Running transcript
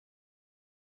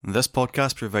This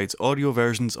podcast provides audio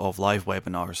versions of live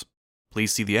webinars.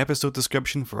 Please see the episode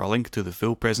description for a link to the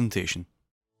full presentation.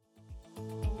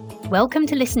 Welcome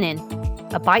to Listen In,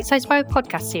 a Bite-Sized Bio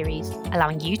podcast series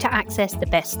allowing you to access the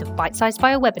best of Bite-Sized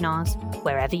Bio webinars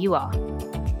wherever you are.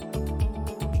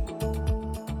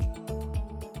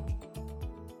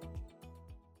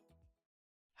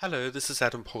 Hello, this is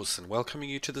Adam Paulson, welcoming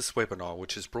you to this webinar,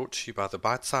 which is brought to you by the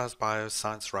Bite-Sized Bio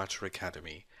Science Writer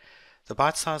Academy. The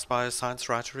Bite-Sized Bio Science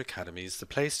Writer Academy is the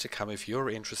place to come if you're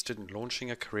interested in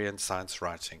launching a career in science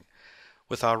writing.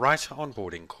 With our writer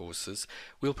onboarding courses,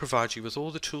 we'll provide you with all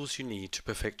the tools you need to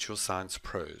perfect your science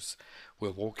prose.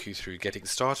 We'll walk you through getting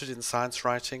started in science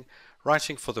writing,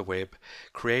 writing for the web,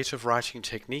 creative writing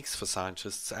techniques for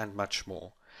scientists, and much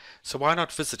more. So why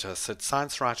not visit us at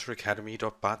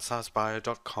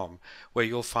sciencewriteracademy.bitesizedbio.com, where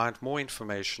you'll find more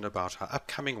information about our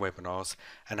upcoming webinars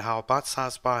and how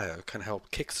Bite-Sized Bio can help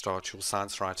kickstart your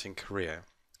science writing career.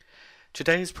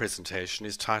 Today's presentation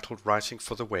is titled Writing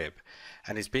for the Web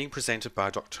and is being presented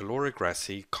by Dr. Laura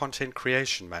Grassi, Content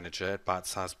Creation Manager at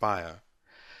Bite-Sized Bio.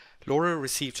 Laura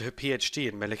received her PhD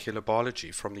in molecular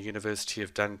biology from the University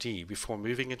of Dundee before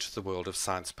moving into the world of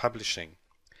science publishing.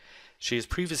 She has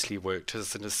previously worked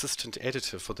as an assistant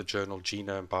editor for the journal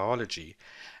Genome Biology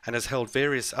and has held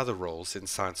various other roles in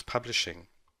science publishing.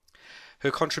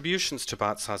 Her contributions to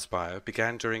Bite-Sized Bio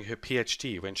began during her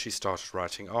PhD when she started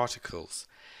writing articles.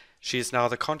 She is now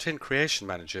the Content Creation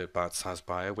Manager at Bite-Sized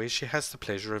Bio, where she has the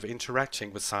pleasure of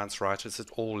interacting with science writers at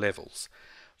all levels,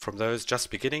 from those just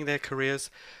beginning their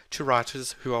careers to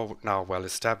writers who are now well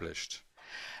established.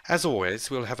 As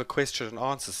always, we'll have a question and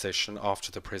answer session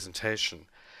after the presentation.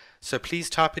 So please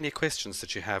type any questions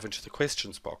that you have into the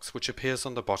questions box, which appears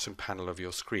on the bottom panel of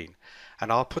your screen,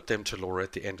 and I'll put them to Laura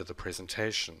at the end of the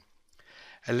presentation.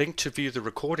 A link to view the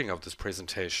recording of this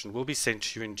presentation will be sent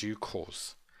to you in due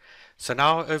course. So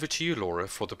now over to you, Laura,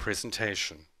 for the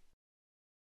presentation.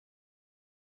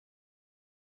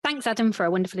 Thanks, Adam, for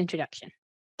a wonderful introduction.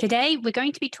 Today, we're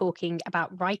going to be talking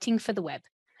about writing for the web.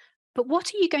 But what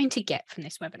are you going to get from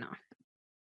this webinar?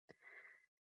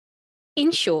 In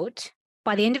short,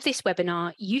 by the end of this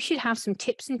webinar, you should have some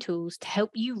tips and tools to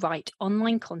help you write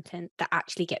online content that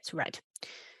actually gets read.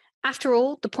 After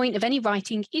all, the point of any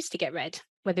writing is to get read,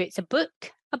 whether it's a book,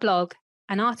 a blog,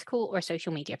 an article, or a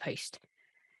social media post.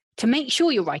 To make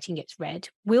sure your writing gets read,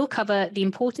 we'll cover the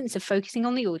importance of focusing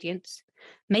on the audience,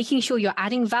 making sure you're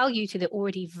adding value to the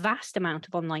already vast amount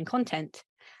of online content,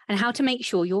 and how to make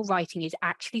sure your writing is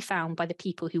actually found by the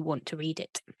people who want to read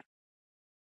it.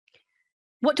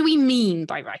 What do we mean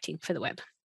by writing for the web?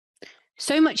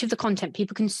 So much of the content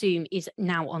people consume is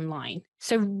now online.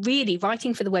 So really,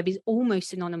 writing for the web is almost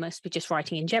synonymous with just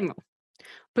writing in general.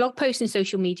 Blog posts and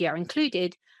social media are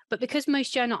included, but because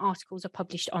most journal articles are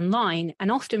published online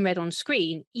and often read on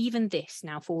screen, even this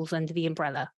now falls under the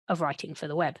umbrella of writing for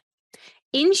the web.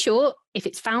 In short, if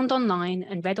it's found online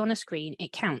and read on a screen,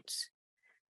 it counts.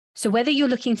 So whether you're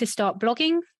looking to start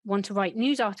blogging, want to write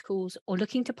news articles, or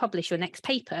looking to publish your next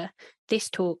paper, this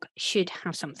talk should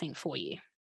have something for you.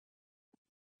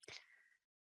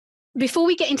 Before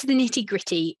we get into the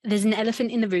nitty-gritty, there's an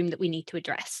elephant in the room that we need to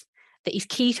address that is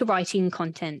key to writing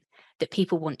content that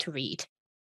people want to read,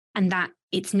 and that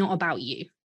it's not about you,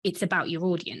 it's about your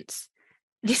audience.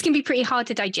 This can be pretty hard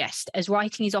to digest, as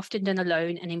writing is often done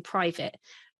alone and in private,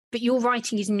 but your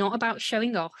writing is not about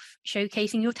showing off,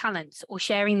 showcasing your talents, or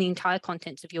sharing the entire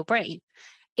contents of your brain.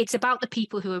 It's about the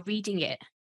people who are reading it.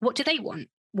 What do they want?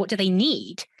 What do they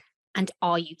need? And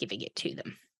are you giving it to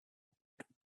them?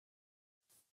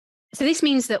 So this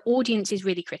means that audience is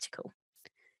really critical.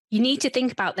 You need to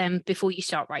think about them before you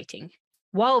start writing,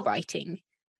 while writing,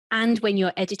 and when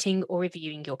you're editing or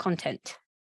reviewing your content.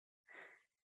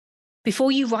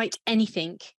 Before you write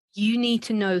anything, you need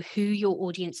to know who your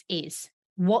audience is,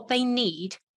 what they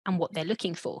need, and what they're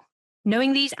looking for.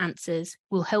 Knowing these answers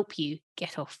will help you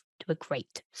get off to a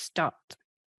great start.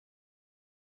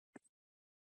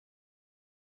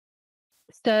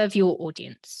 Serve your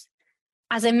audience.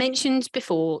 As I mentioned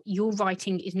before, your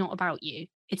writing is not about you.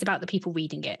 It's about the people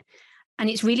reading it. And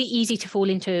it's really easy to fall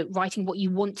into writing what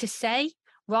you want to say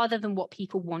rather than what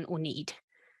people want or need.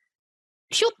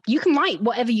 Sure, you can write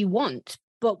whatever you want,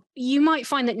 but you might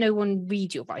find that no one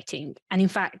reads your writing. And in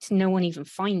fact, no one even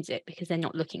finds it because they're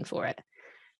not looking for it.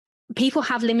 People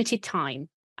have limited time.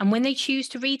 And when they choose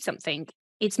to read something,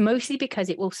 it's mostly because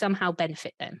it will somehow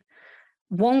benefit them.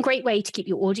 One great way to keep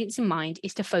your audience in mind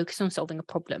is to focus on solving a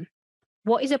problem.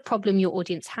 What is a problem your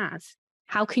audience has?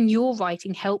 How can your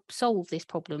writing help solve this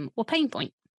problem or pain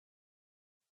point?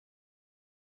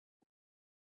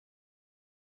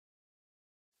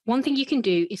 one thing you can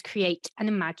do is create an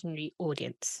imaginary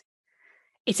audience.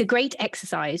 It's a great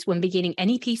exercise when beginning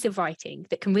any piece of writing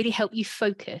that can really help you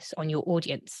focus on your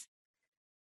audience.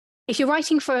 If you're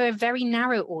writing for a very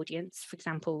narrow audience, for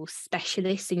example,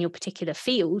 specialists in your particular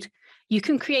field, you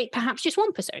can create perhaps just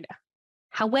one persona.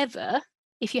 However,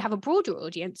 if you have a broader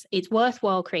audience, it's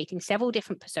worthwhile creating several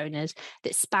different personas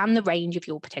that span the range of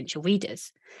your potential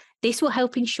readers. This will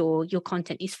help ensure your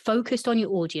content is focused on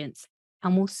your audience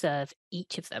and will serve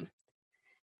each of them.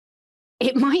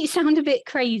 It might sound a bit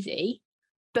crazy,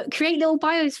 but create little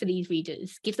bios for these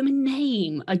readers, give them a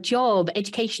name, a job,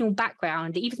 educational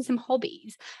background, even some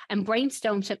hobbies, and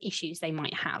brainstorm some issues they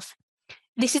might have.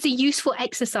 This is a useful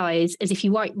exercise, as if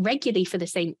you write regularly for the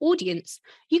same audience,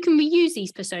 you can reuse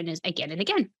these personas again and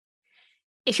again.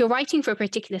 If you're writing for a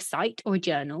particular site or a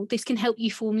journal, this can help you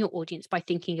form your audience by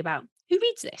thinking about who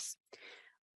reads this.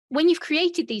 When you've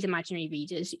created these imaginary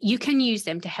readers, you can use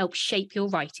them to help shape your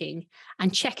writing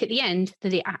and check at the end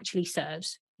that it actually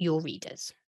serves your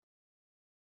readers.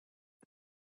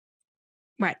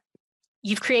 Right,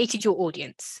 you've created your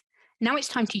audience. Now it's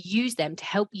time to use them to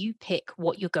help you pick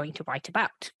what you're going to write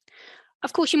about.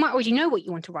 Of course, you might already know what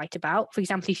you want to write about, for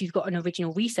example, if you've got an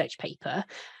original research paper,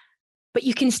 but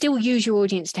you can still use your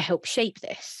audience to help shape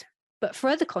this. But for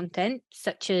other content,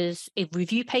 such as a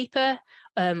review paper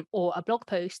or a blog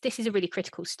post, this is a really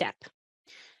critical step.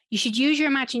 You should use your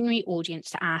imaginary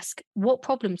audience to ask, what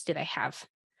problems do they have?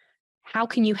 How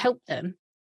can you help them?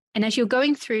 And as you're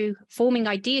going through forming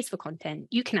ideas for content,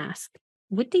 you can ask,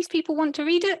 would these people want to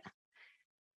read it?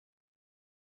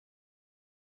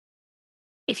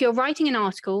 If you're writing an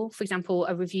article, for example,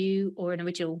 a review or an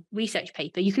original research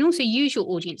paper, you can also use your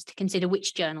audience to consider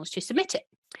which journals to submit it.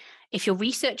 If your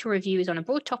research or review is on a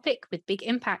broad topic with big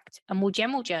impact, a more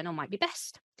general journal might be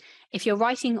best. If you're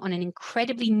writing on an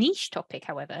incredibly niche topic,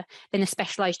 however, then a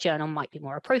specialized journal might be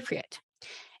more appropriate.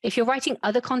 If you're writing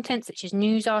other content such as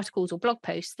news articles or blog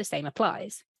posts, the same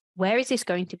applies. Where is this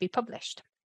going to be published?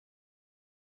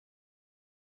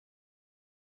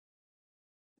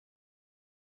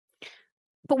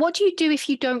 But what do you do if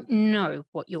you don't know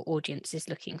what your audience is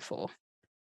looking for?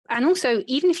 And also,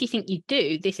 even if you think you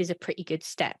do, this is a pretty good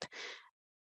step.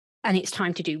 And it's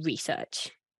time to do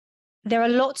research. There are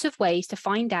lots of ways to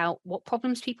find out what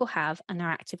problems people have and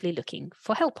are actively looking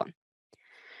for help on.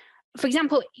 For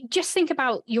example, just think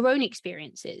about your own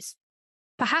experiences.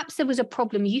 Perhaps there was a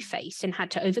problem you faced and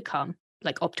had to overcome,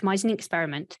 like optimizing an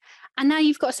experiment, and now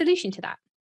you've got a solution to that.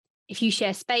 If you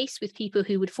share space with people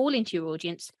who would fall into your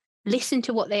audience, listen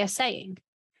to what they are saying.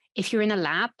 If you're in a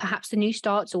lab, perhaps the new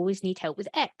starts always need help with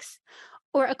X.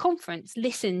 Or at a conference,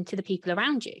 listen to the people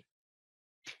around you.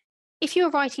 If you're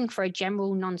writing for a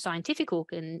general non-scientific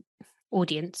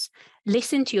audience,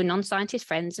 listen to your non-scientist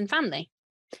friends and family.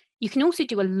 You can also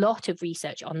do a lot of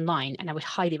research online, and I would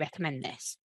highly recommend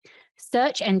this.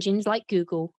 Search engines like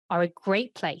Google are a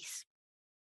great place.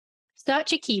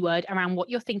 Search a keyword around what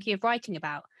you're thinking of writing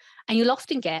about, and you'll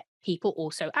often get people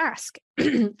also ask,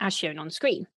 as shown on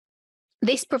screen.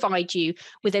 This provides you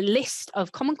with a list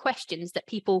of common questions that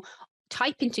people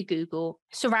type into Google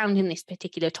surrounding this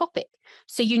particular topic.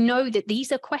 So you know that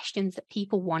these are questions that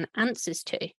people want answers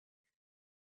to.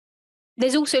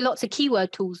 There's also lots of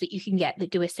keyword tools that you can get that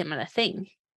do a similar thing.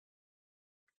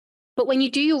 But when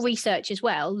you do your research as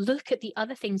well, look at the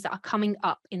other things that are coming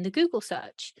up in the Google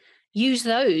search. Use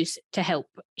those to help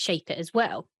shape it as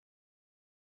well.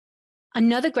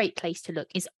 Another great place to look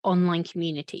is online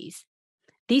communities.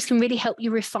 These can really help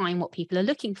you refine what people are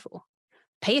looking for.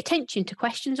 Pay attention to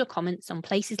questions or comments on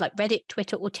places like Reddit,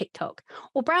 Twitter, or TikTok,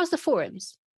 or browse the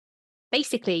forums.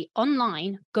 Basically,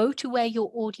 online, go to where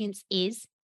your audience is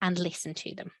and listen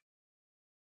to them.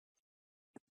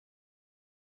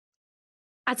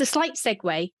 As a slight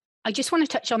segue, I just want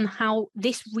to touch on how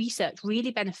this research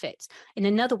really benefits in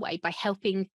another way by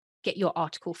helping get your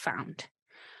article found.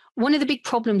 One of the big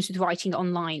problems with writing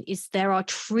online is there are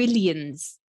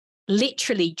trillions,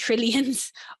 literally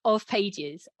trillions of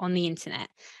pages on the internet.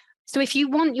 So if you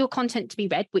want your content to be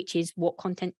read, which is what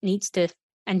content needs to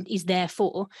and is there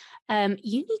for,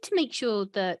 you need to make sure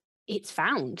that it's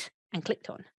found and clicked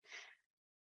on.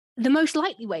 The most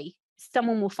likely way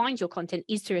someone will find your content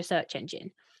is through a search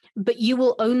engine, but you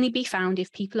will only be found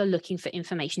if people are looking for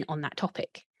information on that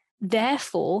topic.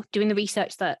 Therefore, doing the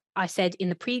research that I said in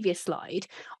the previous slide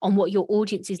on what your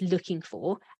audience is looking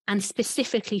for, and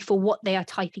specifically for what they are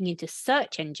typing into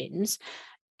search engines,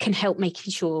 can help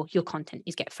making sure your content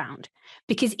is get found.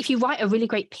 Because if you write a really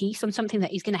great piece on something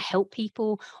that is going to help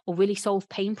people or really solve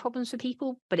pain problems for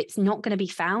people, but it's not going to be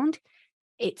found,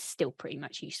 it's still pretty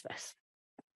much useless.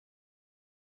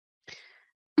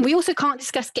 We also can't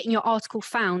discuss getting your article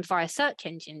found via search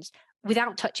engines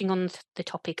without touching on the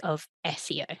topic of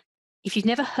SEO. If you've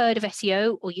never heard of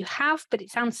SEO, or you have, but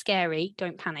it sounds scary,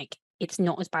 don't panic. It's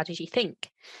not as bad as you think.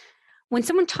 When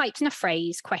someone types in a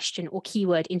phrase, question, or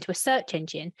keyword into a search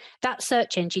engine, that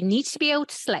search engine needs to be able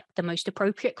to select the most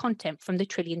appropriate content from the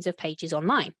trillions of pages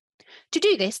online. To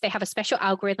do this, they have a special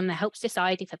algorithm that helps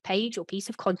decide if a page or piece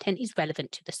of content is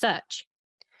relevant to the search.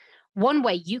 One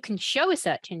way you can show a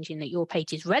search engine that your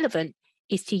page is relevant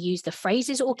is to use the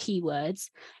phrases or keywords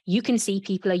you can see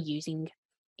people are using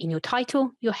in your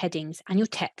title, your headings, and your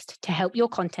text to help your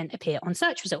content appear on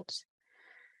search results.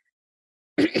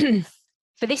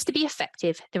 For this to be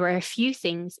effective, there are a few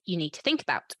things you need to think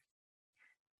about.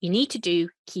 You need to do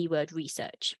keyword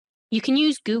research. You can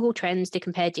use Google Trends to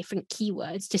compare different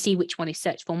keywords to see which one is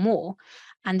searched for more.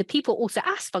 And the people also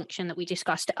ask function that we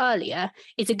discussed earlier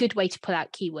is a good way to pull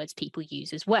out keywords people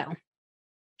use as well.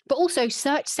 But also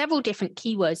search several different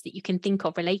keywords that you can think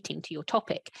of relating to your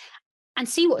topic and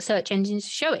see what search engines are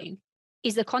showing.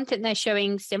 Is the content they're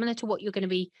showing similar to what you're going to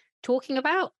be talking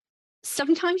about?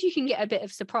 Sometimes you can get a bit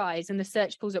of surprise and the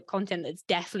search pulls up content that's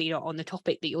definitely not on the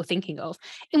topic that you're thinking of,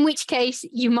 in which case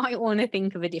you might want to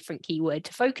think of a different keyword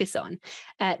to focus on.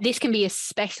 This can be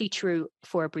especially true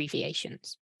for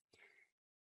abbreviations.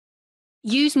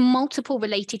 Use multiple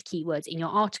related keywords in your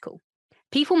article.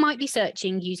 People might be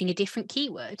searching using a different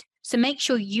keyword, so make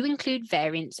sure you include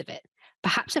variants of it.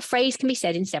 Perhaps a phrase can be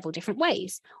said in several different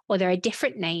ways, or there are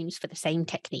different names for the same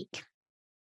technique.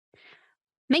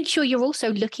 Make sure you're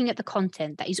also looking at the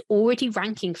content that is already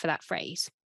ranking for that phrase.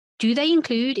 Do they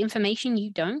include information you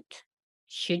don't?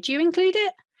 Should you include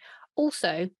it?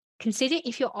 Also, consider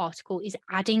if your article is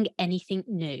adding anything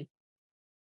new.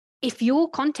 If your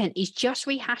content is just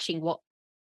rehashing what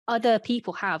other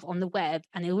people have on the web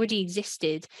and it already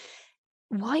existed,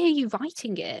 why are you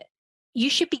writing it? You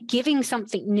should be giving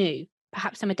something new.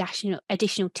 Perhaps some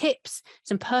additional tips,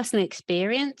 some personal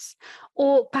experience,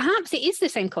 or perhaps it is the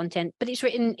same content, but it's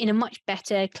written in a much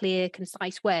better, clear,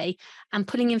 concise way and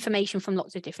pulling information from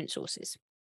lots of different sources.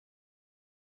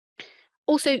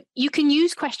 Also, you can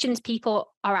use questions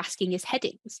people are asking as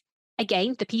headings.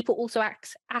 Again, the people also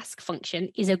ask function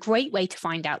is a great way to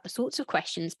find out the sorts of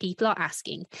questions people are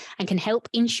asking and can help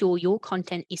ensure your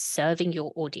content is serving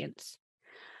your audience.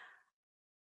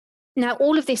 Now,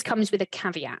 all of this comes with a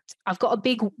caveat. I've got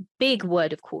a big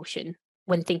word of caution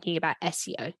when thinking about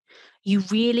SEO. You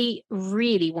really,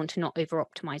 really want to not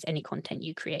over-optimize any content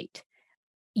you create.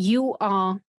 You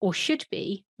are, or should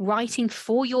be, writing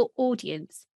for your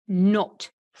audience, not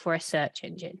for a search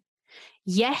engine.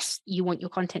 Yes, you want your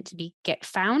content to get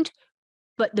found,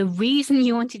 but the reason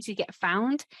you want it to get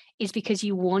found is because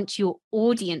you want your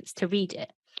audience to read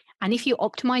it. And if you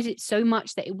optimize it so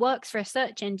much that it works for a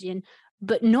search engine,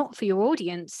 but not for your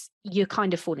audience, you're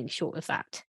kind of falling short of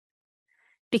that.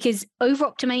 Because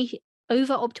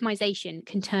over-optimization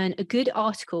can turn a good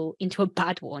article into a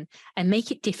bad one and make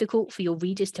it difficult for your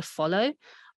readers to follow,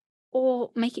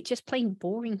 or make it just plain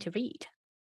boring to read.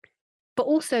 But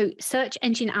also, search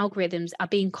engine algorithms are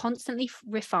being constantly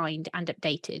refined and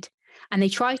updated, and they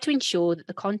try to ensure that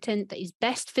the content that is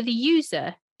best for the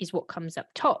user is what comes up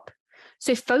top.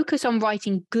 So focus on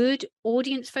writing good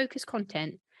audience-focused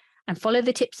content and follow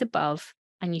the tips above,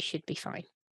 and you should be fine.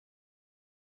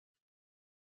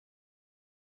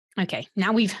 Okay,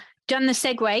 now we've done the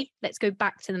segue. Let's go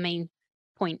back to the main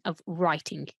point of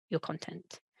writing your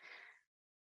content.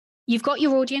 You've got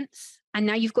your audience, and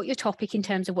now you've got your topic in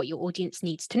terms of what your audience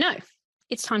needs to know.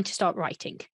 It's time to start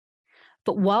writing.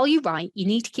 But while you write, you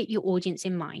need to keep your audience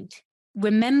in mind.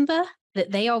 Remember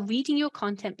that they are reading your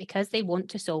content because they want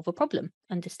to solve a problem,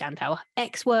 understand how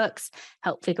X works,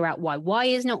 help figure out why Y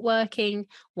is not working,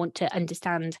 want to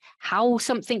understand how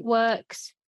something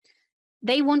works.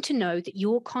 They want to know that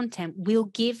your content will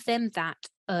give them that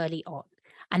early on.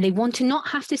 And they want to not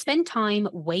have to spend time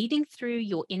wading through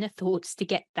your inner thoughts to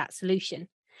get that solution.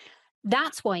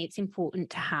 That's why it's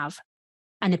important to have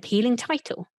an appealing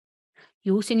title.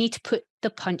 You also need to put the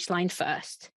punchline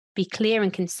first. Be clear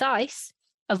and concise.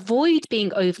 Avoid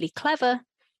being overly clever.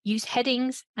 Use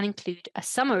headings and include a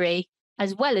summary,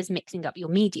 as well as mixing up your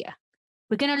media.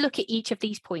 We're going to look at each of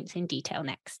these points in detail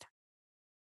next.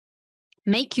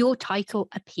 Make your title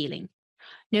appealing.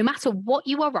 No matter what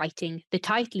you are writing, the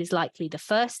title is likely the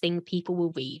first thing people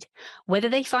will read, whether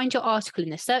they find your article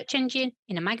in a search engine,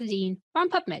 in a magazine, or on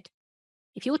PubMed.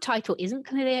 If your title isn't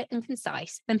clear and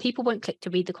concise, then people won't click to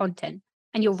read the content,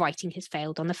 and your writing has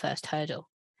failed on the first hurdle.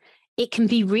 It can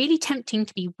be really tempting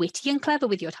to be witty and clever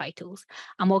with your titles,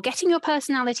 and while getting your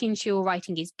personality into your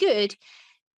writing is good,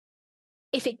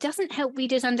 If it doesn't help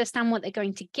readers understand what they're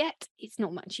going to get, it's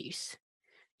not much use.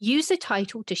 Use the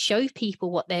title to show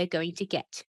people what they're going to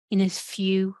get in as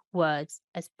few words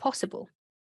as possible.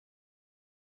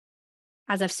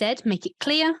 As I've said, make it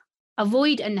clear,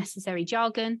 avoid unnecessary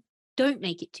jargon, don't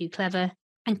make it too clever,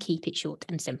 and keep it short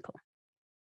and simple.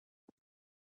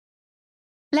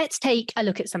 Let's take a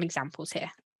look at some examples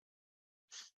here.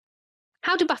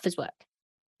 How do buffers work?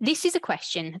 This is a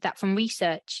question that from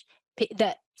research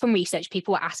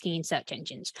people are asking in search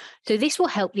engines. So this will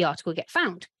help the article get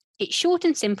found. It's short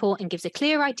and simple and gives a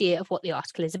clear idea of what the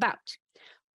article is about.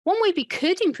 One way we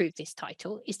could improve this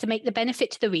title is to make the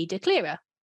benefit to the reader clearer.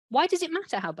 Why does it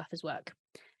matter how buffers work?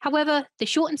 However, the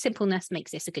short and simpleness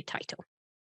makes this a good title.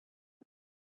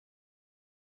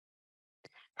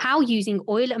 How using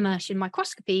oil immersion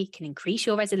microscopy can increase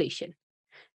your resolution.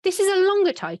 This is a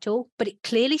longer title, but it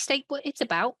clearly states what it's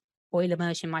about, oil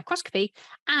immersion microscopy,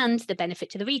 and the benefit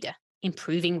to the reader,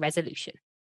 improving resolution.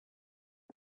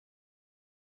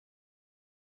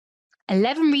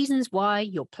 11 reasons why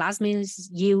your plasmid's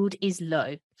yield is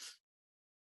low.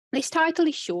 This title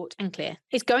is short and clear.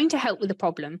 It's going to help with the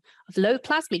problem of low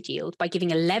plasmid yield by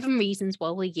giving 11 reasons why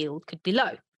the yield could be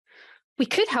low. We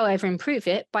could, however, improve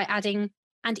it by adding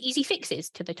 "and easy fixes"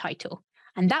 to the title,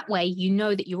 and that way you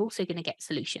know that you're also going to get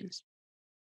solutions.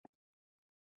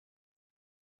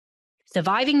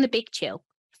 Surviving the big chill,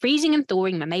 freezing and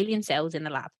thawing mammalian cells in the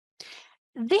lab.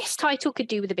 This title could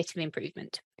do with a bit of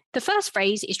improvement. The first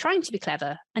phrase is trying to be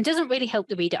clever and doesn't really help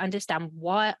the reader understand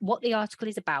what the article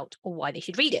is about or why they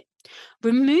should read it.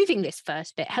 Removing this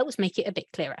first bit helps make it a bit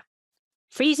clearer.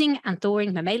 Freezing and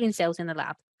thawing mammalian cells in the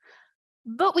lab.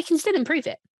 But we can still improve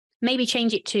it. Maybe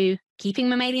change it to keeping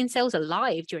mammalian cells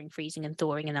alive during freezing and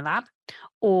thawing in the lab,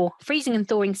 or freezing and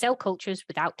thawing cell cultures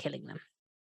without killing them.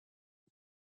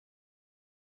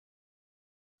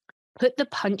 Put the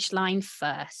punchline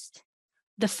first.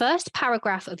 The first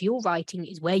paragraph of your writing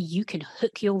is where you can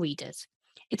hook your readers.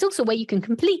 It's also where you can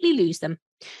completely lose them.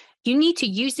 You need to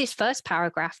use this first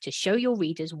paragraph to show your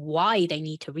readers why they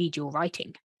need to read your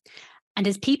writing. And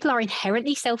as people are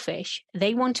inherently selfish,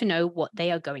 they want to know what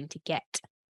they are going to get.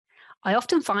 I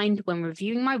often find when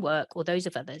reviewing my work or those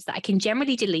of others that I can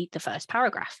generally delete the first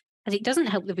paragraph, as it doesn't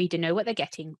help the reader know what they're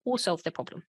getting or solve the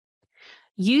problem.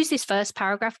 Use this first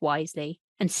paragraph wisely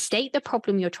and state the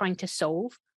problem you're trying to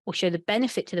solve or show the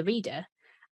benefit to the reader,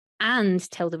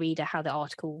 and tell the reader how the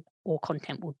article or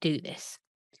content will do this.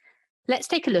 Let's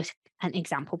take a look at an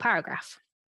example paragraph.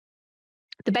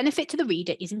 The benefit to the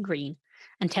reader is in green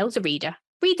and tells the reader,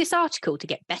 read this article to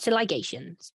get better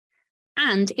ligations.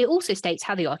 And it also states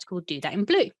how the article will do that in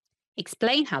blue.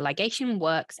 Explain how ligation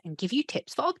works and give you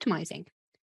tips for optimizing.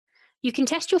 You can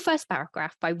test your first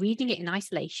paragraph by reading it in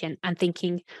isolation and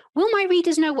thinking, will my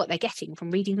readers know what they're getting from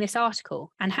reading this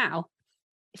article and how?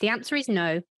 If the answer is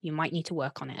no, you might need to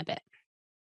work on it a bit.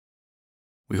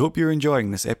 We hope you're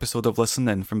enjoying this episode of Listen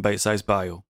In from Bite Size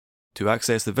Bio. To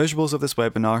access the visuals of this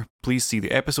webinar, please see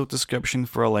the episode description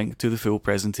for a link to the full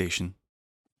presentation.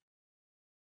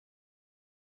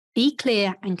 Be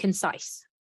clear and concise.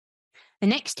 The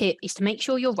next tip is to make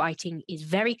sure your writing is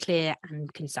very clear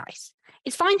and concise.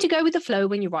 It's fine to go with the flow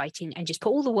when you're writing and just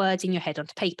put all the words in your head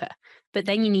onto paper, but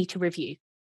then you need to review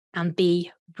and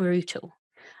be brutal.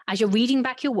 As you're reading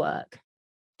back your work,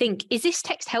 think, is this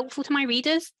text helpful to my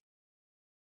readers?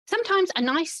 Sometimes a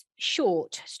nice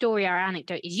short story or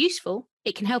anecdote is useful.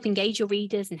 It can help engage your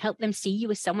readers and help them see you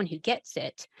as someone who gets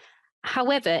it.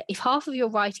 However, if half of your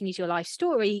writing is your life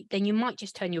story, then you might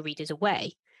just turn your readers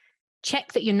away.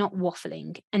 Check that you're not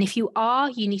waffling, and if you are,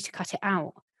 you need to cut it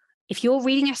out. If you're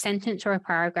reading a sentence or a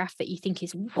paragraph that you think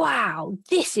is, wow,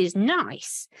 this is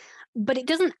nice, but it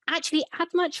doesn't actually add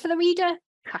much for the reader,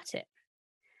 cut it.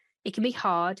 It can be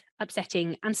hard,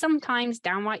 upsetting, and sometimes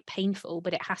downright painful,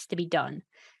 but it has to be done.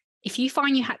 If you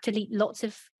find you had to delete lots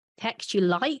of text you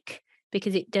like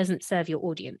because it doesn't serve your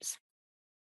audience.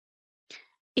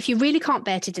 If you really can't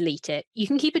bear to delete it, you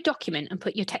can keep a document and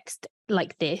put your text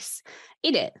like this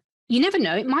in it. You never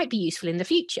know, it might be useful in the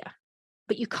future,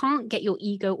 but you can't get your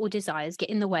ego or desires get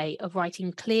in the way of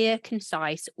writing clear,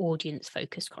 concise,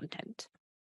 audience-focused content.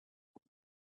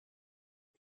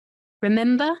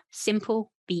 Remember,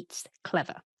 simple beats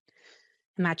clever.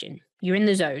 Imagine you're in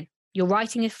the zone, your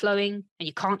writing is flowing, and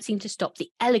you can't seem to stop the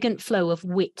elegant flow of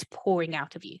wit pouring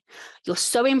out of you. You're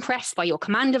so impressed by your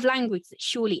command of language that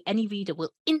surely any reader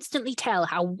will instantly tell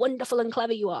how wonderful and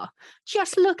clever you are.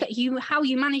 Just look at how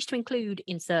you managed to include,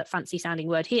 insert fancy sounding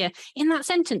word here, in that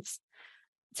sentence.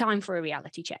 Time for a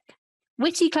reality check.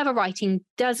 Witty, clever writing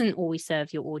doesn't always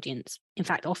serve your audience. In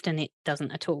fact, often it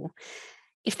doesn't at all.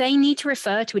 If they need to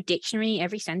refer to a dictionary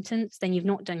every sentence, then you've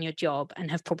not done your job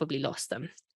and have probably lost them.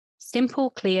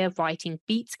 Simple, clear writing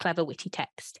beats clever, witty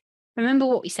text. Remember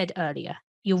what we said earlier.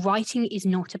 Your writing is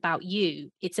not about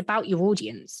you, it's about your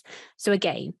audience. So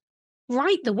again,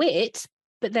 write the wit,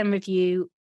 but then review,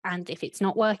 and if it's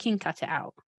not working, cut it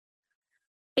out.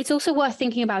 It's also worth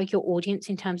thinking about your audience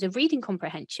in terms of reading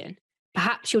comprehension.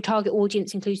 Perhaps your target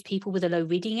audience includes people with a low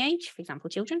reading age, for example,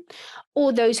 children,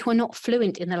 or those who are not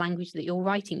fluent in the language that you're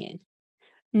writing in.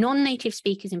 Non-native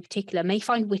speakers in particular may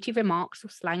find witty remarks or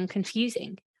slang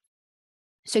confusing.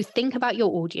 So think about your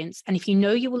audience, and if you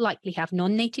know you will likely have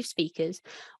non-native speakers,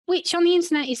 which on the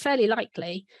internet is fairly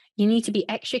likely, you need to be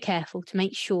extra careful to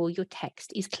make sure your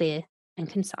text is clear and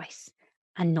concise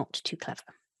and not too clever.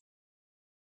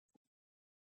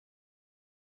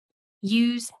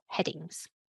 Use headings.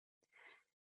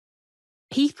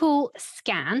 People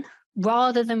scan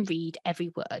rather than read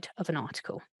every word of an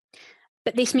article.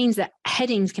 But this means that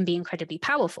headings can be incredibly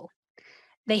powerful.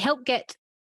 They help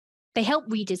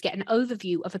readers get an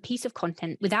overview of a piece of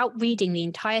content without reading the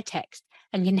entire text,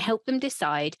 and can help them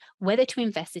decide whether to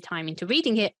invest the time into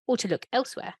reading it or to look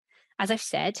elsewhere. As I've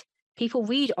said, people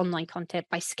read online content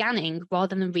by scanning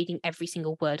rather than reading every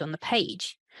single word on the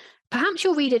page. Perhaps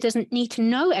your reader doesn't need to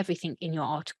know everything in your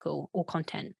article or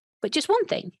content, but just one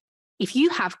thing. If you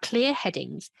have clear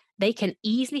headings, they can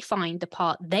easily find the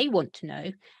part they want to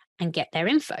know and get their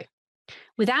info.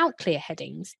 Without clear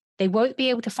headings, they won't be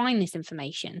able to find this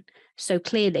information so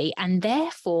clearly, and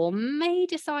therefore may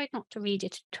decide not to read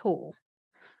it at all.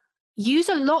 Use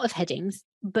a lot of headings,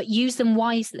 but use them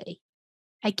wisely.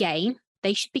 Again,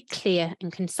 they should be clear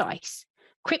and concise.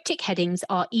 Cryptic headings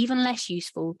are even less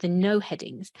useful than no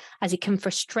headings, as it can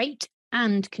frustrate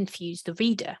and confuse the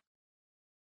reader.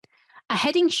 A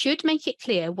heading should make it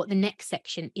clear what the next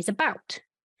section is about.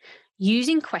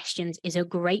 Using questions is a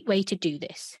great way to do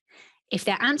this, if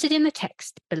they're answered in the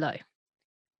text below.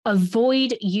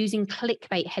 Avoid using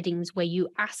clickbait headings where you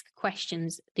ask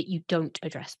questions that you don't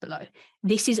address below.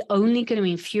 This is only going to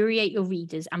infuriate your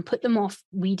readers and put them off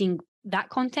reading that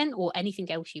content or anything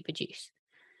else you produce.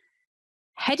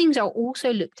 Headings are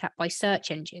also looked at by search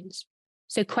engines,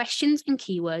 so questions and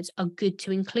keywords are good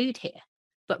to include here.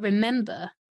 But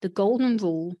remember the golden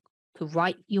rule to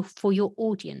write for your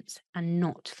audience and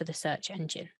not for the search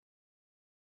engine.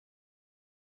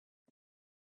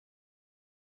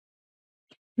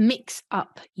 Mix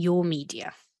up your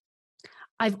media.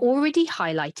 I've already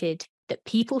highlighted that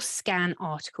people scan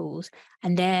articles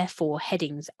and therefore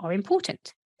headings are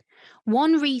important.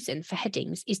 One reason for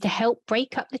headings is to help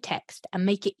break up the text and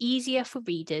make it easier for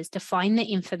readers to find the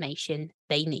information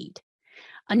they need.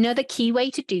 Another key way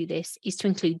to do this is to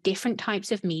include different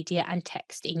types of media and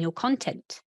text in your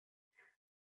content.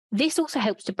 This also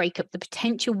helps to break up the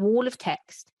potential wall of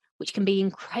text, which can be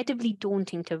incredibly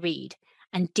daunting to read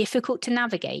and difficult to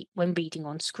navigate when reading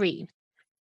on screen.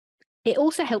 It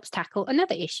also helps tackle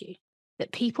another issue,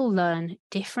 that people learn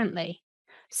differently.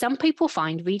 Some people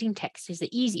find reading text is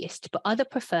the easiest, but others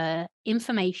prefer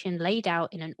information laid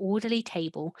out in an orderly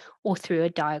table or through a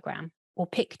diagram or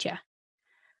picture.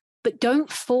 But don't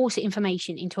force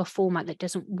information into a format that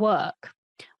doesn't work.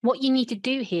 What you need to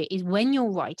do here is when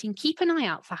you're writing, keep an eye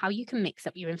out for how you can mix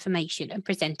up your information and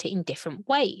present it in different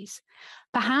ways.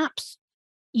 Perhaps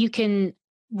you can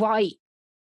write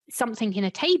something in a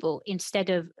table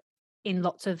instead of in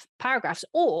lots of paragraphs,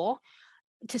 or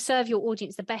to serve your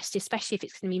audience the best, especially if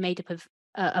it's going to be made up of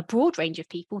a broad range of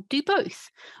people, do both.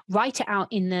 Write it out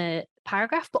in the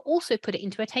paragraph, but also put it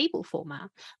into a table format.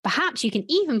 Perhaps you can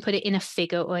even put it in a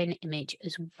figure or an image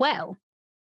as well.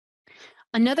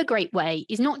 Another great way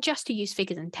is not just to use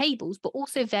figures and tables, but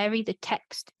also vary the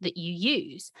text that you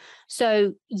use.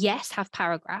 So yes, have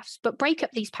paragraphs, but break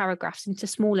up these paragraphs into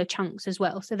smaller chunks as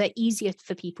well, so they're easier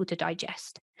for people to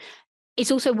digest.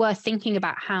 It's also worth thinking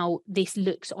about how this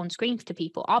looks on screen to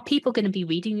people. Are people going to be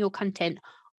reading your content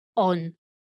on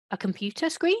a computer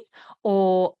screen,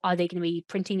 or are they going to be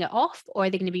printing it off, or are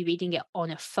they going to be reading it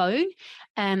on a phone?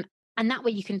 And that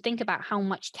way you can think about how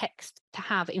much text to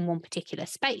have in one particular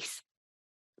space.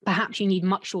 Perhaps you need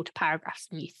much shorter paragraphs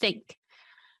than you think.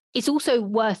 It's also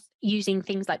worth using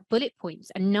things like bullet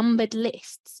points and numbered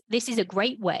lists. This is a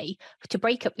great way to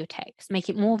break up your text, make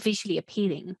it more visually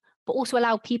appealing, but also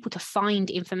allow people to find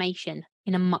information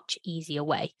in a much easier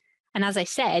way. And as I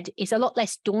said, it's a lot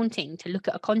less daunting to look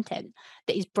at a content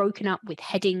that is broken up with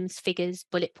headings, figures,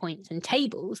 bullet points, and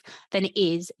tables than it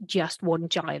is just one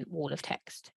giant wall of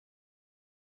text.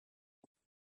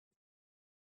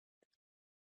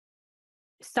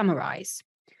 Summarize.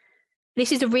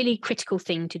 This is a really critical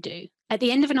thing to do. At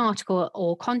the end of an article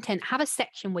or content, have a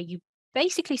section where you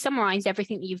basically summarize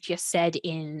everything that you've just said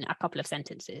in a couple of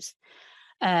sentences.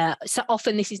 So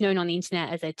often this is known on the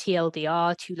internet as a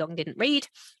TLDR, too long didn't read.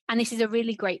 And this is a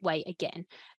really great way, again,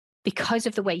 because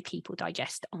of the way people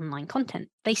digest online content.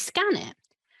 They scan it.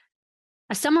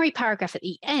 A summary paragraph at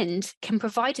the end can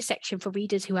provide a section for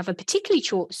readers who have a particularly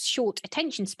short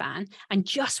attention span and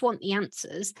just want the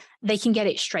answers. They can get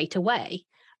it straight away.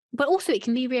 But also it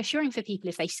can be reassuring for people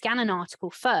if they scan an article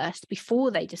first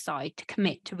before they decide to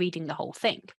commit to reading the whole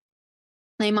thing.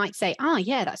 They might say, oh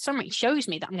yeah, that summary shows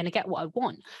me that I'm going to get what I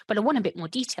want, but I want a bit more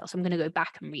detail, so I'm going to go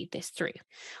back and read this through.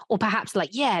 Or perhaps like,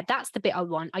 yeah, that's the bit I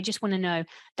want. I just want to know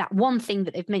that one thing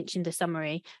that they've mentioned in the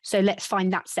summary, so let's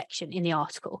find that section in the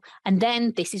article. And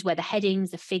then this is where the headings,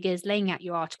 the figures, laying out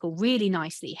your article really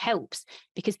nicely helps,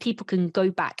 because people can go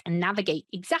back and navigate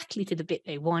exactly to the bit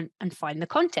they want and find the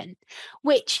content,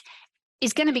 which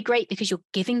is going to be great because you're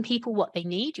giving people what they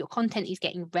need. Your content is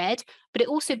getting read, but it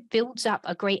also builds up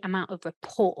a great amount of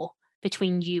rapport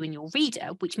between you and your reader,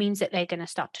 which means that they're going to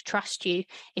start to trust you.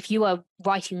 If you are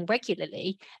writing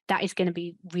regularly, that is going to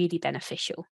be really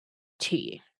beneficial to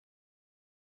you.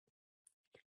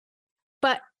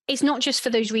 But it's not just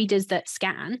for those readers that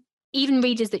scan. Even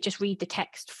readers that just read the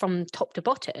text from top to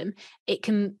bottom, it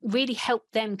can really help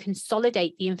them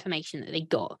consolidate the information that they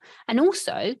got. And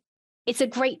also, it's a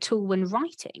great tool when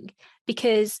writing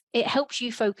because it helps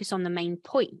you focus on the main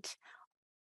point.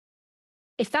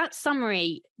 If that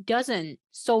summary doesn't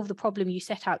solve the problem you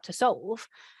set out to solve,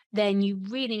 then you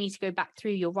really need to go back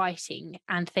through your writing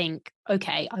and think,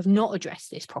 okay, I've not addressed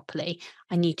this properly.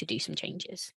 I need to do some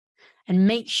changes. And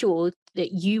make sure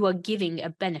that you are giving a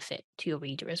benefit to your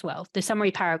reader as well. The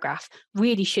summary paragraph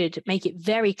really should make it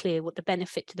very clear what the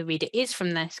benefit to the reader is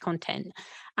from this content.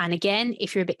 And again,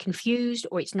 if you're a bit confused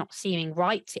or it's not seeming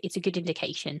right, it's a good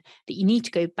indication that you need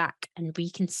to go back and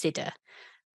reconsider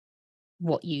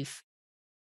what you've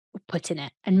put in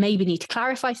it, and maybe need to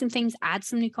clarify some things, add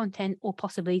some new content, or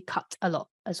possibly cut a lot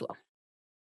as well.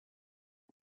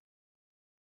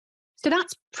 So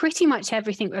that's pretty much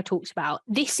everything we've talked about.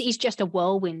 This is just a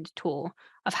whirlwind tour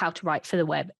of how to write for the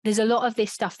web. There's a lot of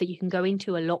this stuff that you can go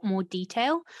into a lot more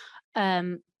detail,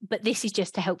 but this is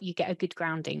just to help you get a good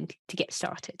grounding to get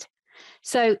started.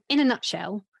 So in a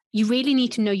nutshell, you really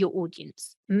need to know your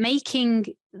audience.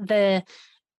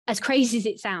 As crazy as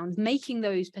it sounds, making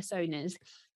those personas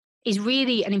is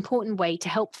really an important way to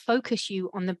help focus you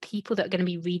on the people that are going to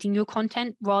be reading your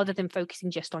content rather than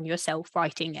focusing just on yourself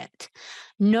writing it.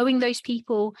 Knowing those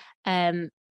people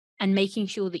and making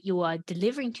sure that you are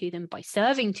delivering to them by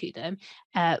serving to them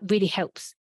really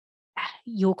helps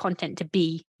your content to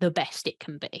be the best it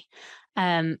can be.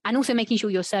 And also making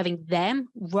sure you're serving them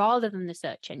rather than the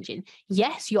search engine.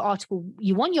 Yes, you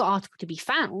want your article to be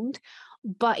found,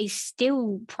 but it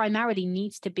still primarily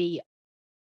needs to be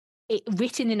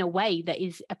written in a way that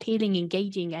is appealing,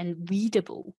 engaging, and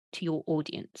readable to your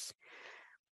audience.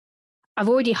 I've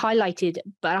already highlighted,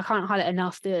 but I can't highlight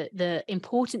enough the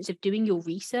importance of doing your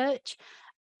research.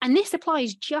 And this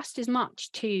applies just as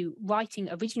much to writing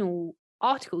original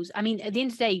articles. I mean, at the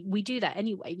end of the day, we do that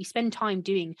anyway. We spend time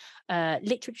doing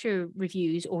literature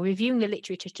reviews or reviewing the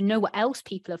literature to know what else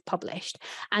people have published.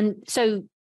 And so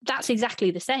that's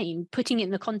exactly the same, putting it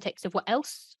in the context of what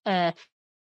else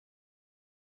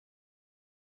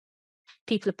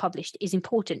people have published is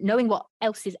important. Knowing what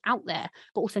else is out there,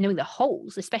 but also knowing the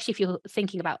holes, especially if you're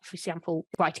thinking about, for example,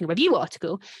 writing a review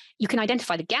article, you can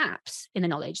identify the gaps in the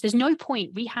knowledge. There's no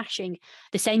point rehashing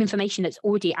the same information that's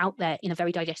already out there in a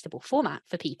very digestible format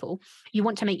for people. You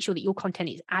want to make sure that your content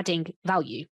is adding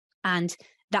value. And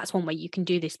that's one way you can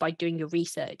do this, by doing your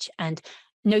research and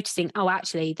noticing, oh,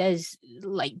 actually, there's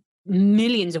like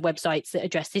millions of websites that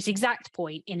address this exact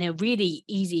point in a really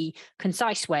easy,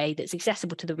 concise way that's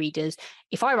accessible to the readers.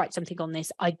 If I write something on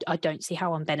this, I don't see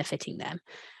how I'm benefiting them.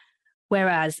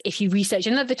 Whereas if you research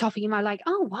another topic, you might like,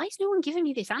 oh, why is no one giving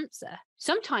me this answer?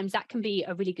 Sometimes that can be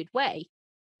a really good way.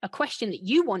 A question that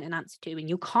you want an answer to and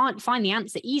you can't find the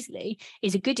answer easily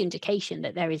is a good indication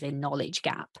that there is a knowledge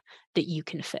gap that you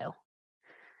can fill.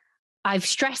 I've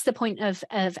stressed the point of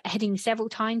headings several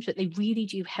times, but they really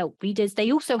do help readers.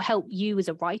 They also help you as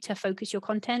a writer focus your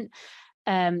content.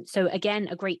 So again,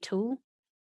 a great tool.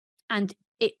 And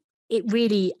it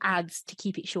really adds to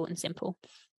keep it short and simple.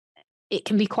 It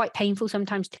can be quite painful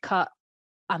sometimes to cut.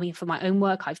 I mean, for my own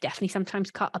work, I've definitely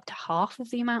sometimes cut up to half of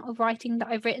the amount of writing that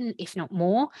I've written, if not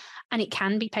more. And it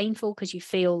can be painful because you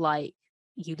feel like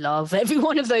you love every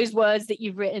one of those words that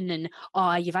you've written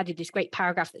and you've added this great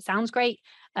paragraph that sounds great,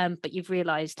 but you've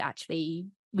realized actually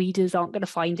readers aren't going to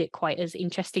find it quite as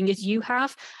interesting as you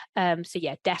have. So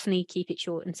yeah, definitely keep it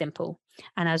short and simple.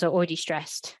 And as I already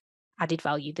stressed, added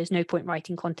value. There's no point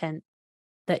writing content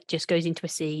that just goes into a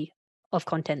sea of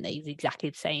content that is exactly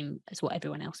the same as what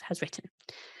everyone else has written.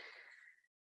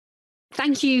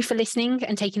 Thank you for listening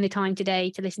and taking the time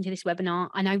today to listen to this webinar.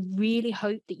 And I really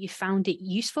hope that you found it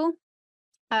useful.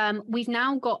 We've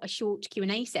now got a short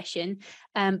Q&A session.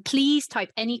 Please type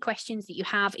any questions that you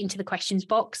have into the questions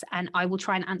box, and I will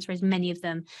try and answer as many of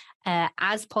them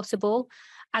as possible.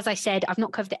 As I said, I've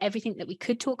not covered everything that we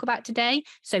could talk about today,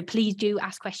 so please do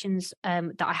ask questions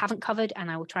that I haven't covered, and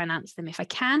I will try and answer them if I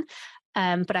can.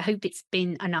 But I hope it's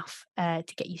been enough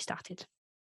to get you started.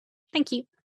 Thank you.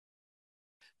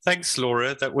 Thanks,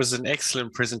 Laura. That was an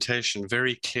excellent presentation,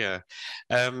 very clear.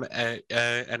 And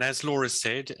as Laura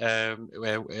said,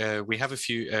 we have a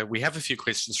few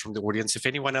questions from the audience. If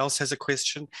anyone else has a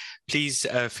question, please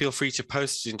feel free to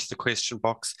post it into the question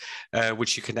box,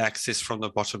 which you can access from the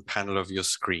bottom panel of your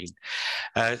screen.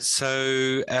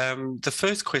 So the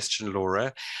first question,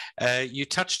 Laura, you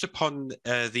touched upon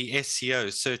the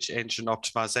SEO, search engine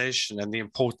optimization, and the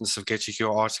importance of getting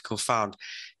your article found.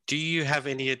 Do you have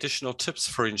any additional tips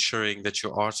for ensuring that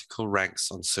your article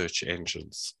ranks on search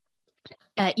engines?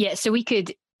 Yeah, so we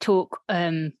could talk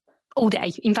all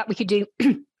day. In fact, we could do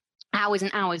hours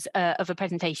and hours of a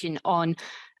presentation on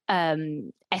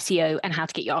SEO and how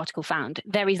to get your article found.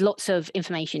 There is lots of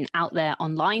information out there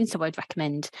online, so I'd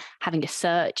recommend having a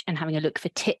search and having a look for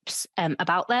tips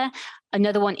about there.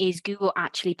 Another one is Google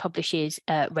actually publishes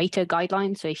rater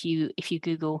guidelines. So if you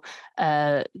Google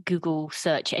Google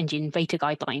search engine rater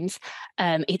guidelines,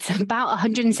 it's about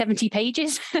 170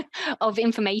 pages of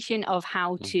information of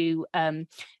how to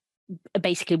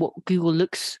basically what Google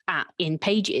looks at in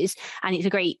pages, and it's a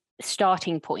great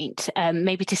starting point,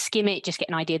 maybe to skim it, just get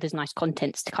an idea. There's nice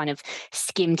contents to kind of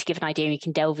skim to give an idea, and you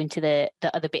can delve into the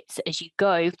other bits as you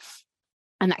go,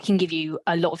 and that can give you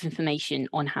a lot of information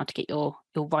on how to get your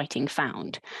writing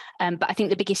found. But I think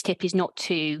the biggest tip is not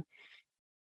to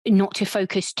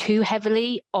focus too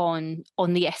heavily on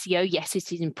the SEO. Yes,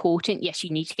 it is important. Yes, you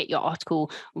need to get your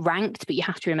article ranked, but you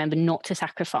have to remember not to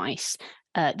sacrifice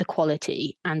the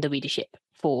quality and the readership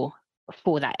for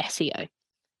that SEO.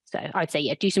 So I'd say,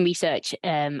 yeah, do some research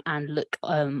and look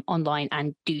online,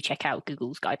 and do check out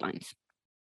Google's guidelines.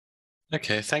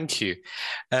 Okay, thank you.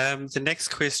 The next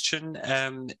question,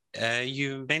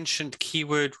 you mentioned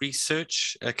keyword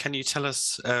research. Can you tell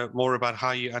us more about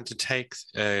how you undertake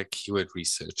keyword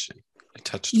research? You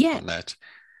touched upon that.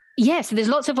 Yeah, so there's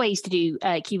lots of ways to do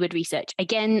keyword research.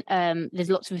 Again, there's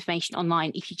lots of information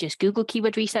online if you just Google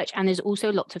keyword research, and there's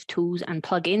also lots of tools and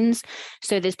plugins.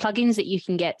 So there's plugins that you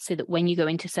can get so that when you go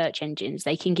into search engines,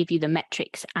 they can give you the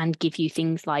metrics and give you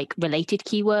things like related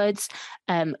keywords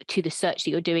to the search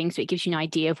that you're doing. So it gives you an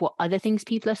idea of what other things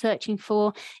people are searching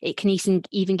for. It can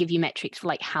even give you metrics for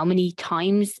like how many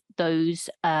times those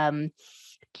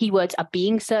keywords are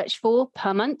being searched for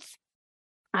per month.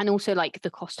 And also like the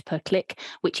cost per click,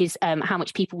 which is how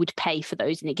much people would pay for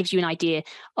those. And it gives you an idea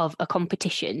of a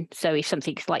competition. So if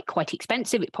something's like quite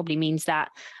expensive, it probably means that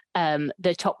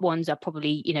the top ones are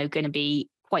probably, going to be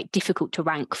quite difficult to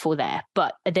rank for there.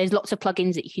 But there's lots of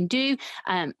plugins that you can do.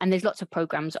 And there's lots of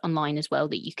programs online as well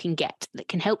that you can get that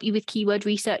can help you with keyword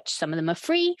research. Some of them are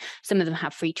free. Some of them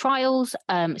have free trials.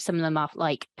 Some of them are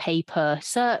like pay per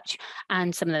search,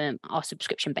 and some of them are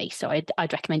subscription based. So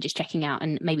I'd recommend just checking out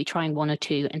and maybe trying one or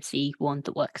two and see one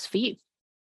that works for you.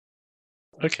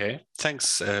 Okay,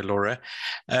 thanks, Laura.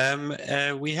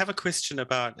 We have a question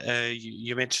about,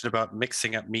 you mentioned about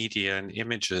mixing up media and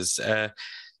images.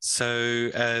 So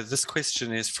this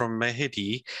question is from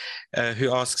Mahidi,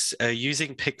 who asks,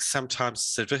 using pics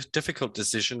sometimes is a difficult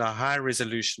decision. A high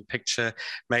resolution picture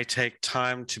may take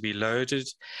time to be loaded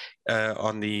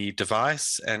on the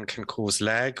device and can cause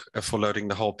lag for loading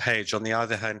the whole page. On the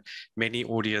other hand, many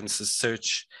audiences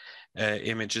search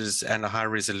images, and a high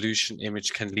resolution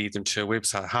image can lead them to a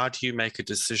website. How do you make a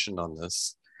decision on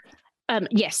this?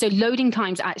 Yes, so loading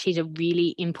times actually is a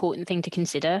really important thing to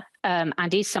consider,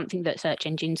 and is something that search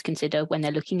engines consider when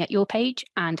they're looking at your page,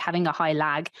 and having a high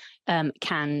lag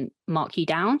can mark you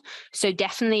down. So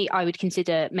definitely I would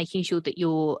consider making sure that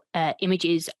your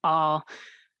images are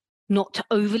not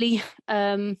overly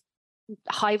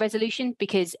high resolution,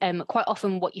 because quite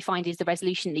often what you find is the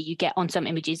resolution that you get on some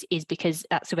images is because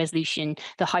that's the resolution,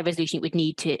 the high resolution it would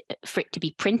need for it to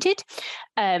be printed.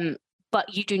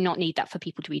 But you do not need that for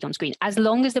people to read on screen. As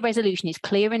long as the resolution is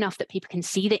clear enough that people can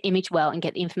see the image well and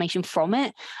get the information from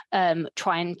it,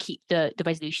 try and keep the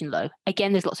resolution low.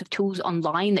 Again, there's lots of tools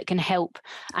online that can help,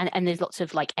 and there's lots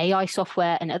of like AI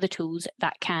software and other tools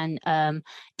that can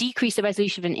decrease the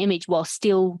resolution of an image while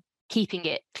still keeping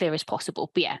it clear as possible.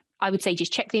 But yeah, I would say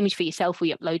just check the image for yourself or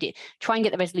you upload it. Try and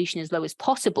get the resolution as low as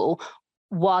possible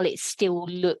while it still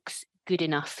looks good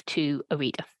enough to a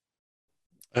reader.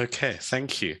 Okay,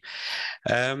 thank you.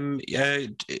 In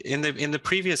the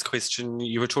previous question,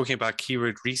 you were talking about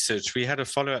keyword research. We had a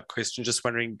follow-up question, just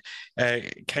wondering,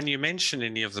 can you mention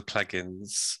any of the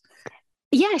plugins?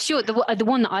 Yeah, sure. The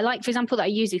one that I like, for example, that I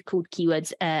use is called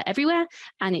Keywords Everywhere,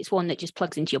 and it's one that just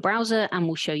plugs into your browser and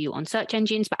will show you on search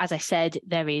engines. But as I said,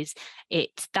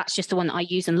 that's just the one that I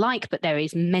use and like, but there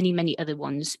is many other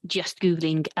ones. Just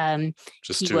Googling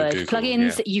keyword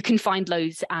plugins, yeah. You can find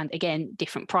loads, and again,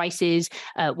 different prices,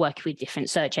 working with different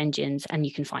search engines, and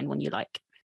you can find one you like.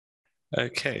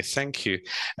 Okay, thank you.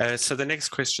 So the next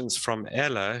question is from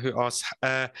Ella, who asks,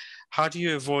 how do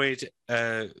you avoid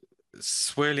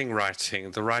swirling writing?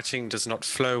 The writing does not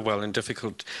flow well and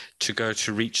difficult to go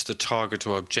to reach the target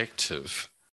or objective.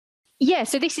 Yeah,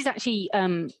 so this is actually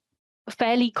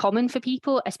fairly common for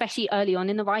people, especially early on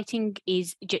in the writing,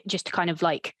 is just to kind of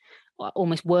like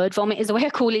almost word vomit is the way I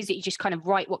call it, is that you just kind of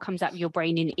write what comes out of your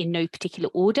brain in no particular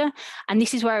order. And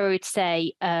this is where I would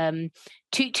say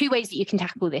two ways that you can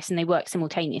tackle this, and they work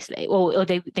simultaneously, or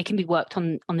they can be worked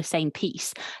on the same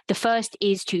piece. The first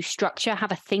is to structure,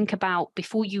 have a think about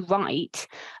before you write,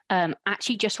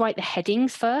 actually just write the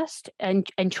headings first and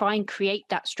try and create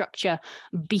that structure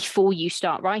before you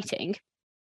start writing.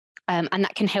 And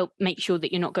that can help make sure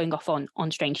that you're not going off on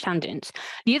strange tangents.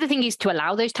 The other thing is to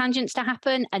allow those tangents to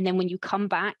happen. And then when you come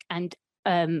back, and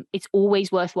it's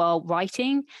always worthwhile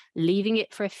writing, leaving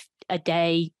it for a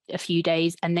day, a few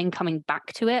days, and then coming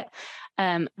back to it.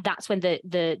 That's when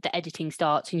the editing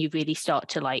starts, and you really start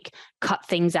to like cut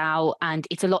things out. And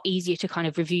it's a lot easier to kind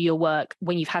of review your work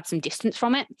when you've had some distance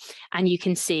from it, and you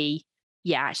can see,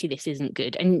 yeah, actually this isn't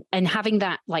good. And having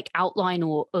that like outline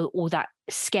or that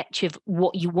sketch of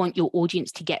what you want your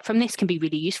audience to get from this can be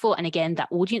really useful. And again, that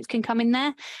audience can come in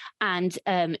there. And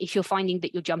if you're finding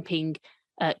that you're jumping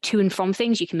to and from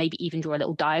things, you can maybe even draw a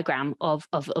little diagram of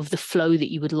the flow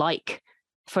that you would like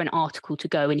for an article to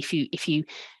go. And if you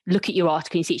look at your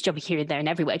article and see it's jumping here and there and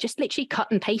everywhere, just literally cut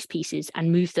and paste pieces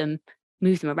and move them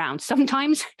around.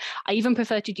 Sometimes I even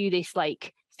prefer to do this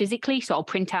like physically. So I'll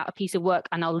print out a piece of work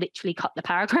and I'll literally cut the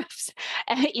paragraphs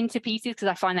into pieces, because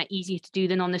I find that easier to do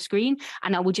than on the screen.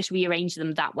 And I will just rearrange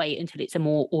them that way until it's a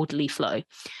more orderly flow.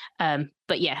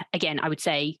 But yeah, again, I would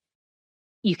say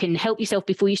you can help yourself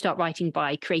before you start writing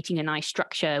by creating a nice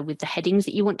structure with the headings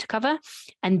that you want to cover,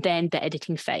 and then the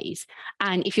editing phase.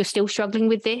 And if you're still struggling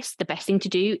with this, the best thing to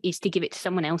do is to give it to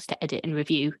someone else to edit and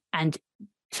review. And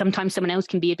sometimes someone else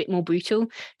can be a bit more brutal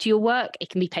to your work. It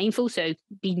can be painful, so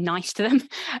be nice to them.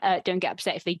 Don't get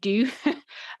upset if they do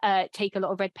take a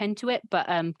lot of red pen to it, but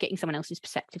getting someone else's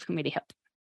perspective can really help.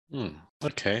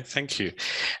 Okay, thank you.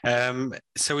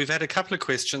 So we've had a couple of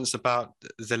questions about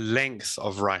the length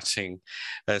of writing,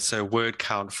 so word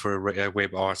count for a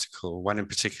web article, one in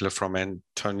particular from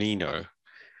Antonino.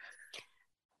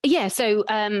 Yeah, so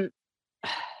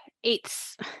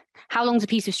it's how long's a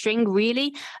piece of string,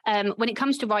 really? When it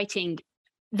comes to writing,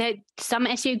 some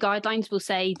SEO guidelines will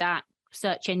say that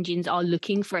search engines are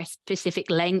looking for a specific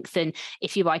length, and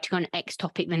if you're writing on X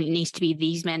topic, then it needs to be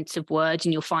these amounts of words.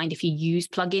 And you'll find if you use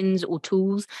plugins or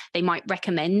tools, they might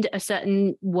recommend a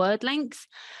certain word length.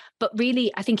 But really,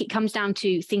 I think it comes down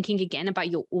to thinking again about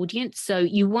your audience. So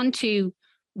you want to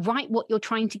write what you're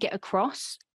trying to get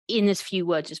across in as few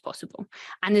words as possible.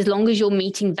 And as long as you're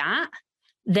meeting that,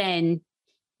 then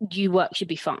your work should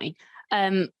be fine.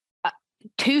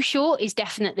 Too short is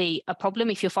definitely a problem.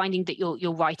 If you're finding that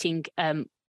you're writing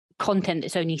content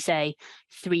that's only, say,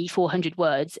 300-400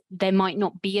 words, there might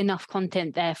not be enough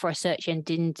content there for a search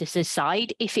engine to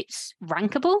decide if it's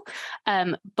rankable.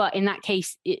 But in that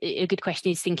case, a good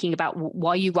question is thinking about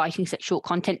why you're writing such short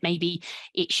content. Maybe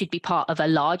it should be part of a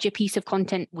larger piece of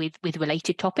content with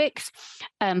related topics.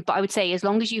 But I would say as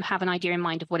long as you have an idea in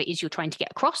mind of what it is you're trying to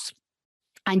get across,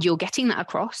 and you're getting that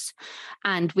across,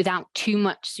 and without too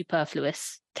much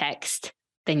superfluous text,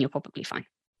 then you're probably fine.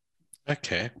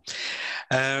 Okay.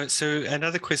 So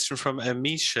another question from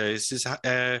Misha is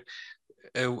where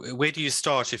do you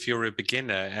start if you're a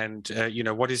beginner? And,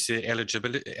 what is the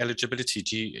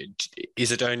eligibility?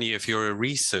 Is it only if you're a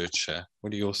researcher?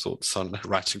 What are your thoughts on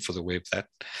writing for the web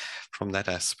from that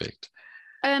aspect?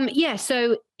 Yeah,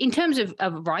 so in terms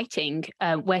of writing,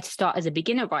 where to start as a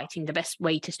beginner writing, the best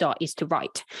way to start is to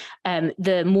write.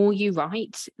 The more you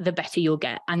write, the better you'll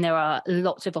get. And there are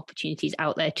lots of opportunities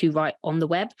out there to write on the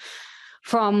web.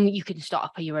 You can start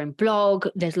up your own blog.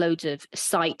 There's loads of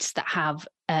sites that have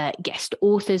guest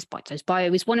authors. Bite Size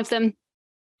Bio is one of them.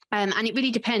 And it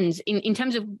really depends in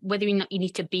terms of whether or not you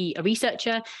need to be a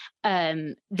researcher.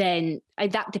 Then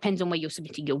that depends on where you're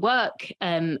submitting your work.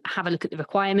 Have a look at the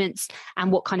requirements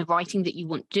and what kind of writing that you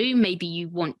want to do. Maybe you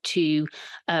want to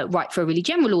write for a really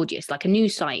general audience, like a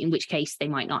news site, in which case they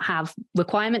might not have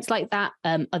requirements like that.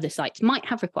 Other sites might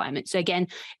have requirements. So again,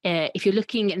 if you're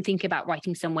looking and thinking about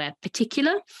writing somewhere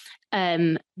particular,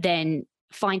 then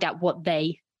find out what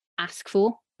they ask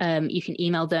for. You can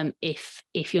email them if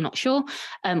you're not sure,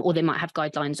 or they might have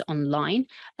guidelines online.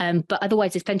 But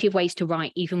otherwise, there's plenty of ways to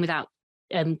write even without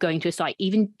going to a site.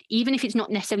 Even if it's not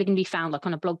necessarily going to be found like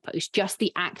on a blog post, just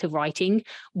the act of writing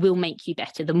will make you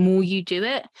better. The more you do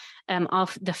it,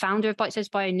 the founder of Bite Size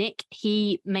Bio, Nick,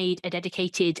 he made a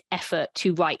dedicated effort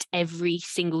to write every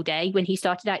single day. When he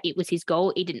started out, it was his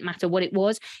goal. It didn't matter what it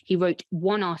was. He wrote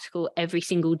one article every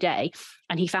single day.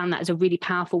 And he found that as a really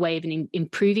powerful way of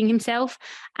improving himself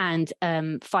and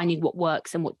finding what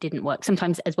works and what didn't work.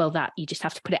 Sometimes as well that you just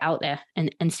have to put it out there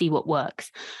and see what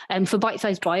works. For Bite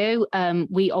Size Bio,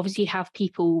 we obviously have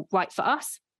people write for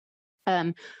us.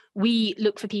 We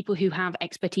look for people who have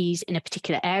expertise in a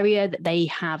particular area, that they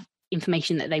have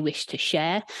information that they wish to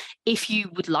share. If you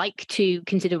would like to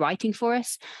consider writing for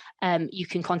us, you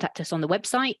can contact us on the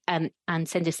website and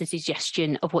send us a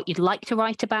suggestion of what you'd like to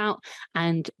write about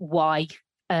and why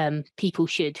people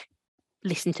should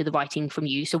listen to the writing from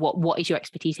you. So what is your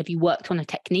expertise? Have you worked on a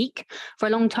technique for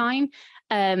a long time?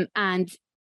 And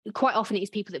quite often it's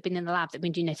people that have been in the lab that have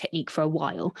been doing a technique for a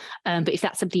while. But if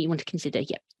that's something you want to consider,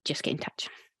 just get in touch.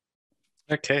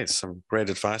 Okay, some great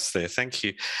advice there. Thank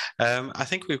you. I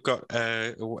think we've got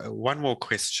one more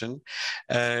question.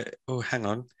 Hang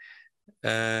on.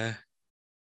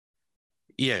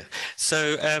 So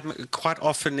quite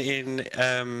often in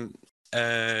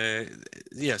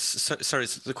yes, sorry.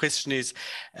 So the question is,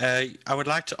 I would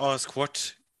like to ask,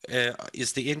 what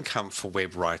is the income for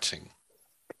web writing?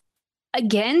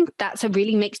 Again, that's a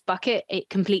really mixed bucket. It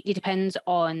completely depends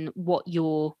on what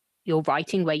you're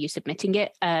writing, where you're submitting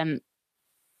it.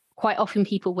 Quite often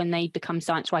people, when they become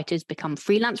science writers, become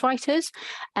freelance writers.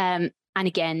 And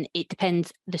again, it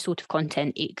depends the sort of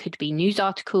content. It could be news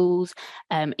articles.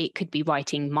 It could be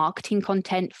writing marketing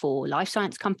content for life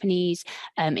science companies.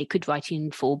 It could be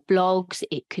writing for blogs.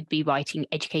 It could be writing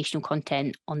educational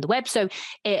content on the web. So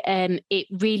it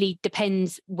really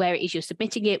depends where it is you're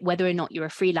submitting it, whether or not you're a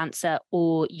freelancer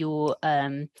or you're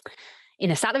in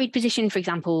a salaried position. For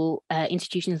example,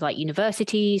 institutions like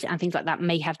universities and things like that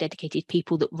may have dedicated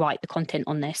people that write the content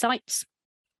on their sites.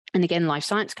 And again, life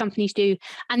science companies do.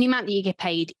 And the amount that you get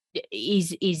paid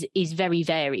is very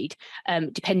varied,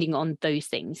 depending on those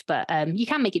things. But you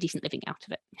can make a decent living out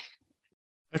of it.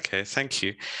 Okay, thank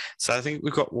you. So I think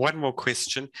we've got one more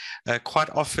question. Quite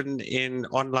often in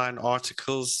online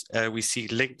articles, we see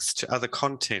links to other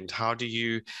content. How do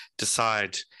you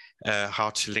decide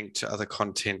how to link to other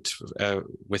content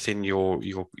within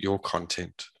your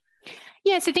content?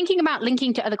 Yeah, so thinking about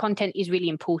linking to other content is really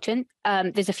important.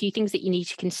 There's a few things that you need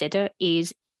to consider.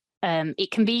 It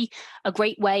can be a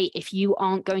great way, if you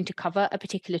aren't going to cover a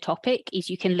particular topic, is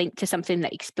you can link to something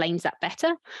that explains that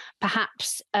better.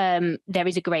 Perhaps there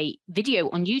is a great video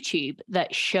on YouTube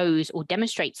that shows or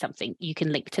demonstrates something. You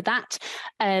can link to that,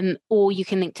 or you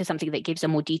can link to something that gives a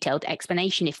more detailed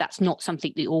explanation if that's not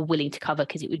something that you're willing to cover,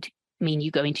 because it would mean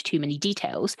you go into too many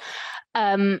details.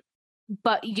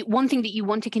 But one thing that you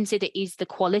want to consider is the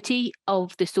quality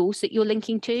of the source that you're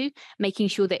linking to, making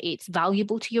sure that it's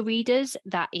valuable to your readers,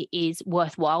 that it is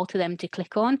worthwhile to them to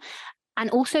click on. And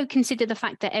also consider the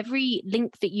fact that every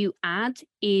link that you add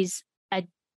is a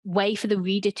way for the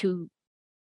reader to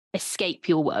escape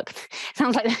your work.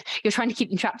 Sounds like you're trying to keep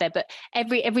them trapped there, but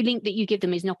every link that you give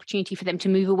them is an opportunity for them to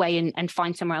move away and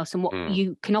find somewhere else. And what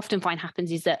you can often find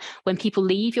happens is that when people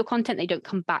leave your content, they don't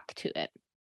come back to it.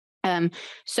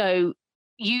 So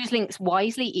use links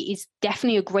wisely. It is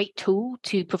definitely a great tool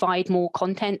to provide more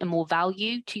content and more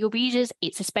value to your readers.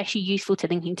 It's especially useful to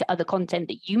linking to other content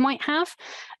that you might have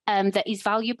that is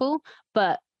valuable,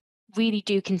 but really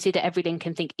do consider every link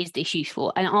and think, is this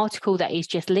useful? An article that is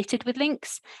just littered with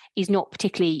links is not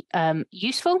particularly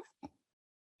useful,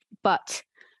 but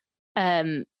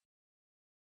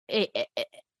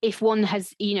if one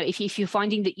has, if you're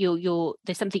finding that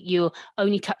there's something you're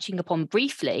only touching upon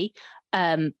briefly,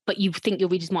 but you think your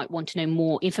readers might want to know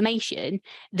more information,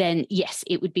 then yes,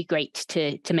 it would be great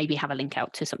to maybe have a link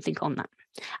out to something on that.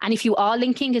 And if you are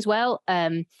linking as well,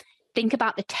 think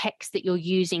about the text that you're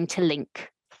using to link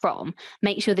from.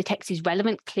 Make sure the text is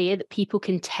relevant, clear, that people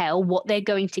can tell what they're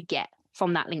going to get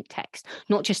from that link text,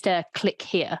 not just a click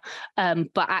here,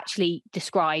 but actually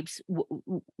describes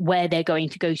where they're going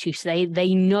to go to, so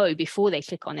they know before they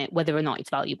click on it whether or not it's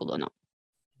valuable or not.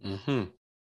 Mm-hmm.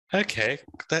 Okay,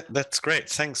 that's great.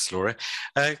 Thanks, Laura.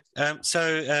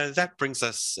 So that brings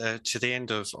us to the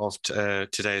end of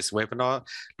today's webinar.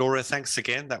 Laura, thanks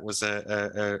again. That was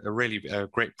a really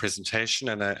great presentation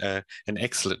and an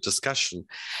excellent discussion.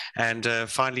 And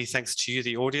finally, thanks to you,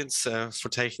 the audience, for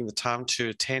taking the time to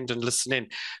attend and listen in.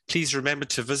 Please remember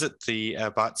to visit the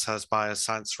Bitesize Bio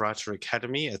Science Writer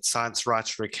Academy at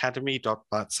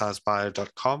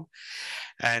sciencewriteracademy.bitesizebio.com.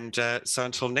 And so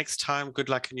until next time, good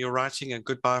luck in your writing and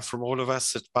goodbye from all of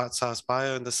us at Bitesize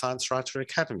Bio and the Science Writer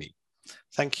Academy.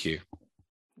 Thank you.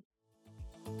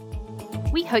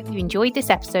 We hope you enjoyed this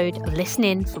episode of Listen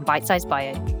In from Bitesize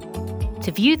Bio.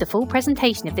 To view the full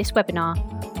presentation of this webinar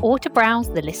or to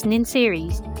browse the Listen In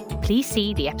series, please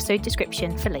see the episode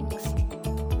description for links.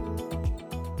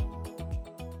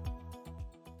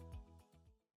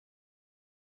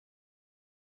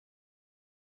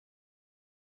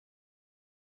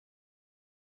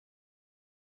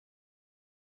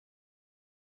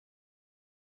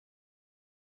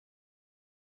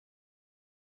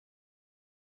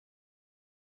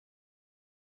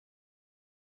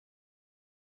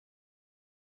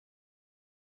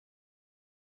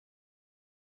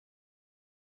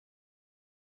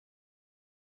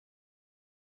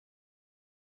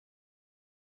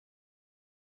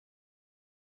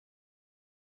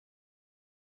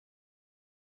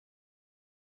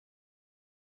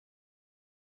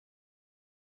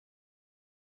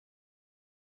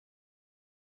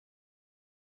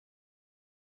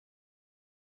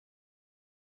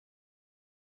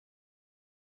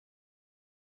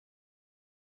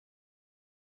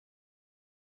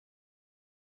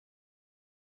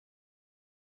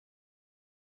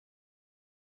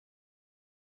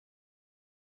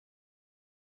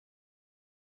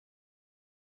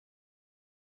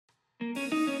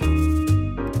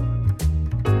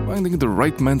 Finding the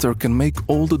right mentor can make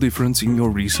all the difference in your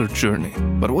research journey.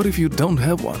 But what if you don't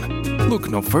have one? Look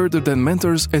no further than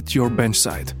Mentors at Your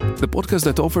Benchside, the podcast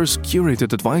that offers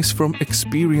curated advice from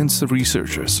experienced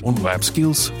researchers on lab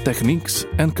skills, techniques,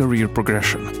 and career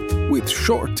progression. With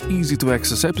short,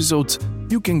 easy-to-access episodes,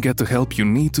 you can get the help you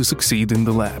need to succeed in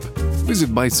the lab. Visit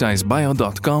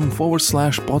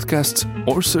bitesizebio.com/podcasts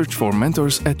or search for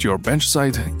Mentors at Your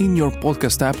Benchside in your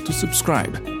podcast app to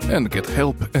subscribe and get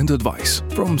help and advice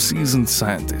from seasoned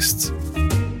scientists.